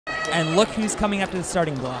And look who's coming up to the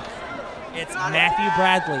starting block. It's Matthew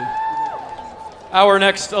Bradley. Our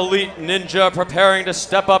next elite ninja preparing to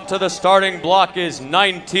step up to the starting block is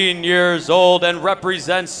 19 years old and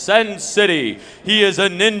represents Sen City. He is a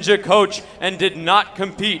ninja coach and did not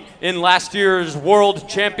compete in last year's World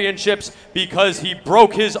Championships because he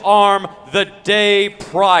broke his arm the day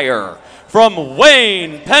prior. From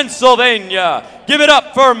Wayne, Pennsylvania, give it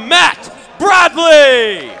up for Matt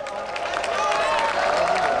Bradley!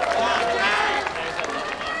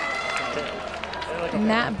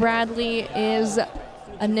 Matt Bradley is a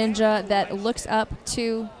ninja that looks up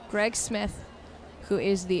to Greg Smith, who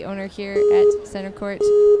is the owner here at Center Court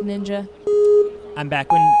Ninja. I'm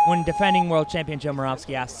back. When defending world champion Joe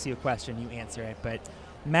Moravsky asks you a question, you answer it. But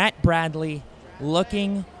Matt Bradley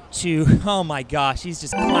looking to, oh my gosh, he's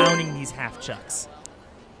just clowning these half chucks.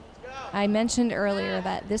 I mentioned earlier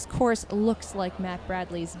that this course looks like Matt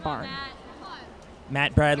Bradley's barn.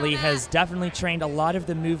 Matt Bradley has definitely trained a lot of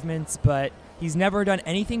the movements, but he's never done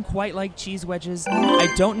anything quite like Cheese Wedges.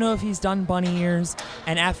 I don't know if he's done bunny ears.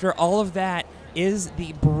 And after all of that is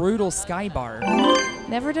the brutal sky bar.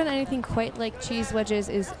 Never done anything quite like Cheese Wedges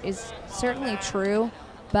is certainly true,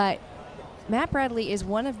 but Matt Bradley is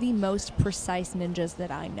one of the most precise ninjas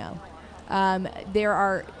that I know. There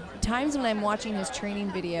are times when I'm watching his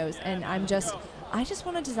training videos and I just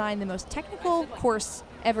want to design the most technical course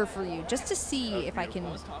ever for you, just to see if I can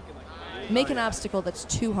make an obstacle that's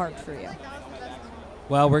too hard for you.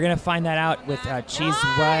 Well, we're going to find that out with Cheese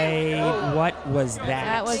Wedge. What was that?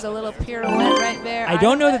 That was a little pirouette right there. I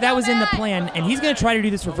don't know that was in the plan, and he's going to try to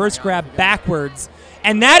do this reverse grab backwards,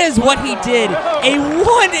 and that is what he did, a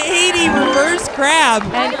 180 reverse grab.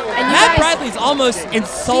 And Matt Bradley's almost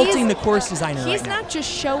insulting the course designer right now. He's not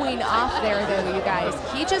just showing off there, though, you guys.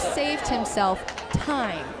 He just saved himself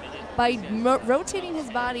time by rotating his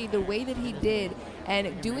body the way that he did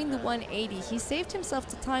and doing the 180. He saved himself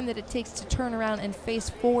the time that it takes to turn around and face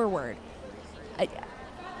forward. I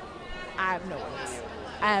have no words.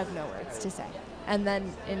 I have no words to say. And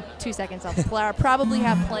then in 2 seconds, I'll probably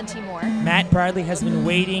have plenty more. Matt Bradley has been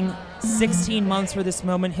waiting 16 months for this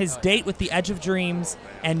moment. His date with the Edge of Dreams,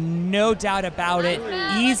 and no doubt about it,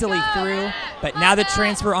 easily through. But now the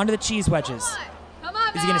transfer onto the Cheese Wedges.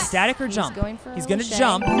 Is he going to static or jump? He's going to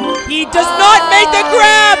jump. He does not make the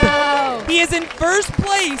grab! He is in first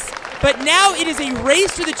place, but now it is a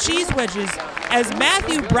race to the Cheese Wedges as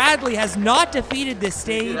Matthew Bradley has not defeated this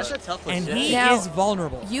stage, and he is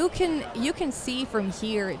vulnerable. You can see from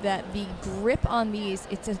here that the grip on these,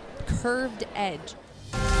 it's a curved edge.